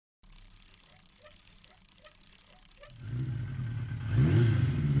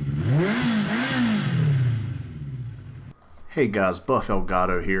Hey guys, Buff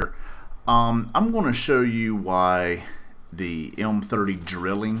Elgato here. I'm going to show you why the M30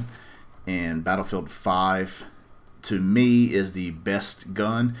 drilling in Battlefield 5 to me is the best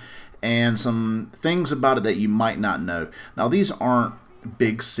gun, and some things about it that you might not know. Now these aren't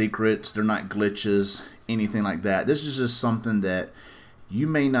big secrets, they're not glitches, anything like that. This is just something that you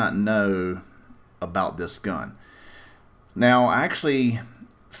may not know about this gun. Now I actually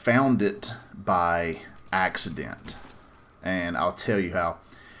found it by accident, and I'll tell you how.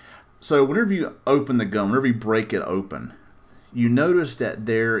 So whenever you open the gun, whenever you break it open, you notice that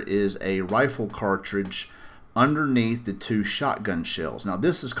there is a rifle cartridge underneath the two shotgun shells. Now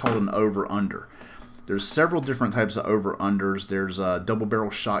this is called an over-under. There's several different types of over-unders. There's a double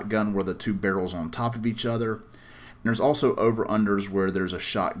barrel shotgun where the two barrels on top of each other. And there's also over-unders where there's a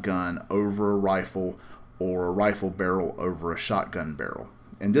shotgun over a rifle or a rifle barrel over a shotgun barrel.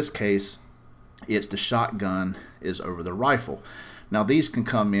 In this case, it's the shotgun is over the rifle. Now these can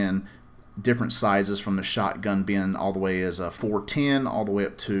come in different sizes, from the shotgun being all the way as a 410 all the way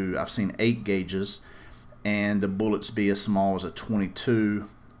up to, I've seen 8 gauges, and the bullets be as small as a 22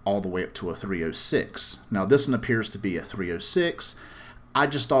 all the way up to a 306. Now this one appears to be a 306. I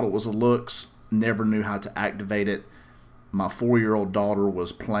just thought it was a looks, never knew how to activate it. My 4-year-old daughter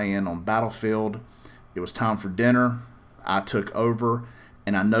was playing on Battlefield. It was time for dinner. I took over,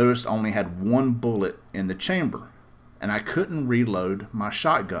 and I noticed I only had one bullet in the chamber, and I couldn't reload my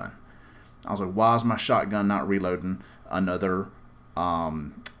shotgun. I was like, why is my shotgun not reloading another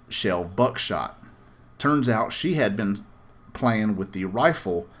shell buckshot? Turns out she had been playing with the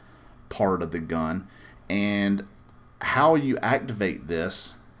rifle part of the gun, and how you activate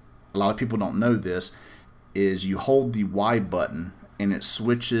this, a lot of people don't know this, is you hold the Y button and it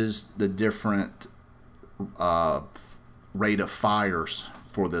switches the different rate of fires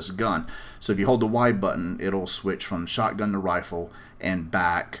for this gun. So if you hold the Y button, it'll switch from shotgun to rifle and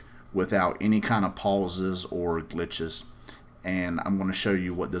back without any kind of pauses or glitches. And I'm going to show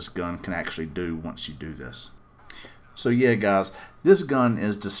you what this gun can actually do once you do this. So yeah guys, this gun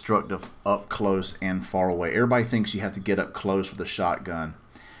is destructive up close and far away. Everybody thinks you have to get up close with a shotgun.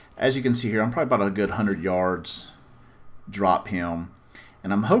 As you can see here, I'm probably about a good 100 yards, drop him,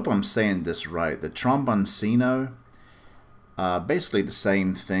 and I hope I'm saying this right. The Tromboncino, basically the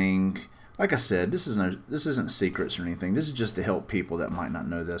same thing. Like I said, this isn't secrets or anything. This is just to help people that might not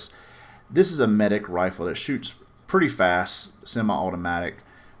know this. This is a medic rifle that shoots pretty fast, semi-automatic,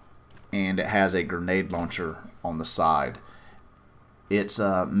 and it has a grenade launcher on the side. It's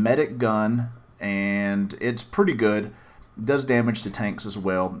a medic gun, and it's pretty good. It does damage to tanks as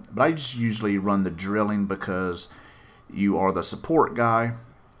well, but I just usually run the drilling because you are the support guy,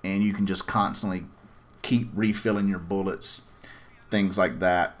 and you can just constantly keep refilling your bullets, things like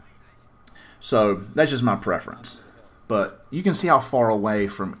that. So that's just my preference. But you can see how far away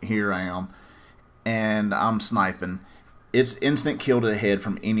from here I am, and I'm sniping. It's instant kill to the head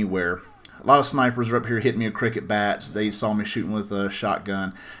from anywhere. A lot of snipers are up here hitting me with cricket bats. They saw me shooting with a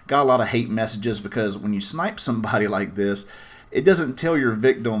shotgun. Got a lot of hate messages because when you snipe somebody like this, it doesn't tell your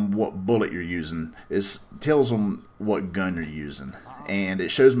victim what bullet you're using. It tells them what gun you're using. And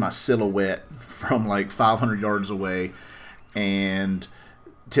it shows my silhouette from like 500 yards away and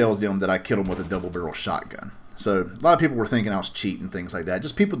tells them that I killed them with a double barrel shotgun. So a lot of people were thinking I was cheating, things like that.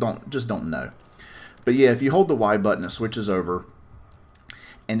 Just people don't know. But yeah, if you hold the Y button, it switches over.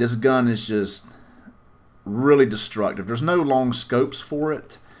 And this gun is just really destructive. There's no long scopes for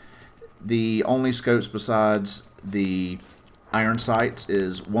it. The only scopes besides the iron sights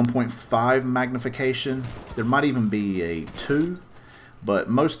is 1.5 magnification. There might even be a 2, but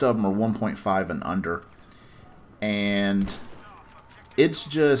most of them are 1.5 and under. And it's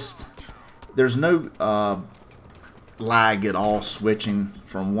just, there's no lag at all switching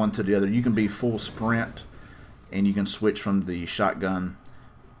from one to the other. You can be full sprint and you can switch from the shotgun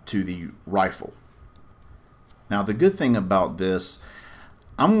to the rifle. Now the good thing about this,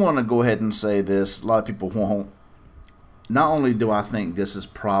 I'm going to go ahead and say this, a lot of people won't. Not only do I think this is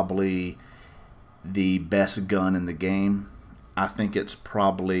probably the best gun in the game, I think it's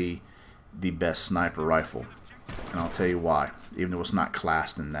probably the best sniper rifle. And I'll tell you why, even though it's not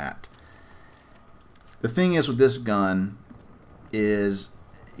classed in that. The thing is with this gun is,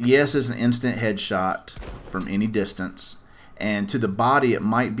 yes, it's an instant headshot from any distance, and to the body it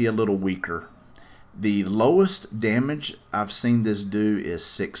might be a little weaker. The lowest damage I've seen this do is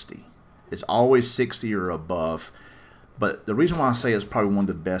 60. It's always 60 or above. But the reason why I say it's probably one of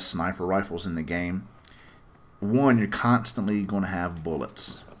the best sniper rifles in the game, one, you're constantly going to have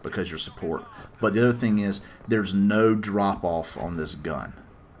bullets because you're support. But the other thing is there's no drop off on this gun.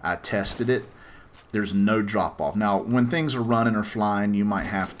 I tested it. there's no drop off. Now, when things are running or flying, you might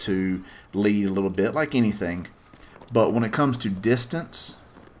have to lead a little bit, like anything. But when it comes to distance,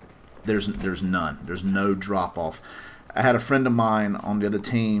 there's none. There's no drop off. I had a friend of mine on the other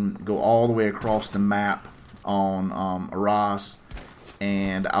team go all the way across the map on Aras,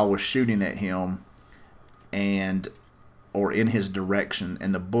 and I was shooting at him or in his direction,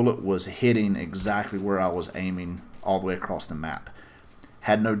 and the bullet was hitting exactly where I was aiming all the way across the map.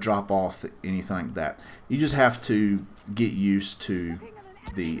 Had no drop off, anything like that. You just have to get used to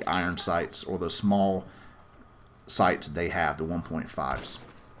the iron sights or the small sights they have, the 1.5s.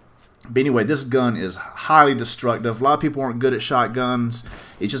 But anyway, this gun is highly destructive. A lot of people aren't good at shotguns.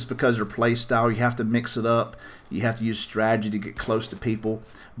 It's just because their play style. You have to mix it up. You have to use strategy to get close to people.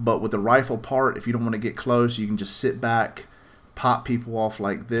 But with the rifle part, if you don't want to get close, you can just sit back, pop people off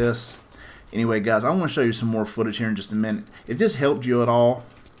like this. Anyway, guys, I want to show you some more footage here in just a minute. If this helped you at all,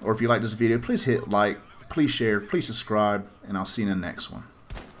 or if you like this video, please hit like, please share, please subscribe, and I'll see you in the next one.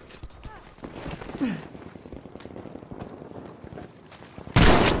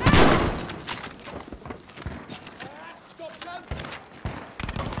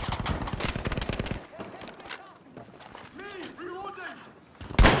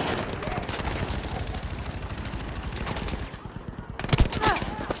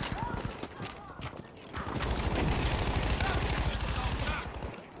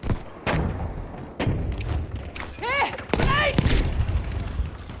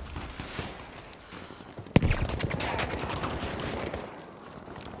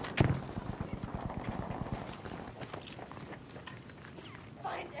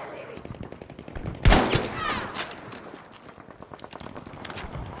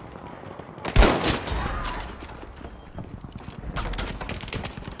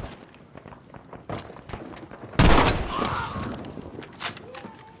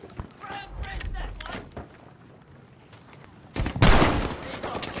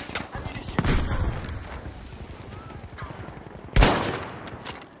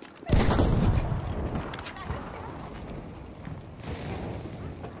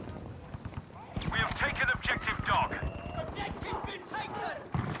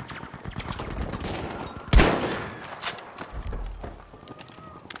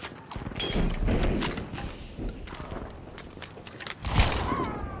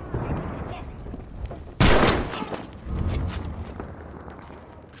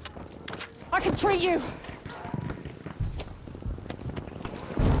 I can treat you!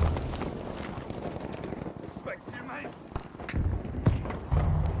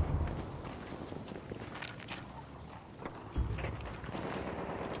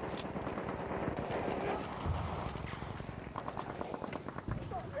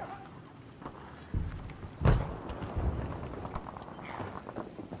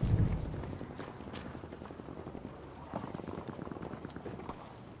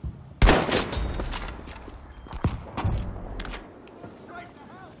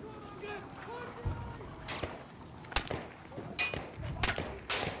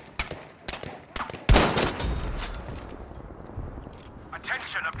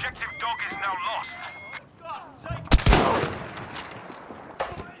 Attention, objective dog is now lost.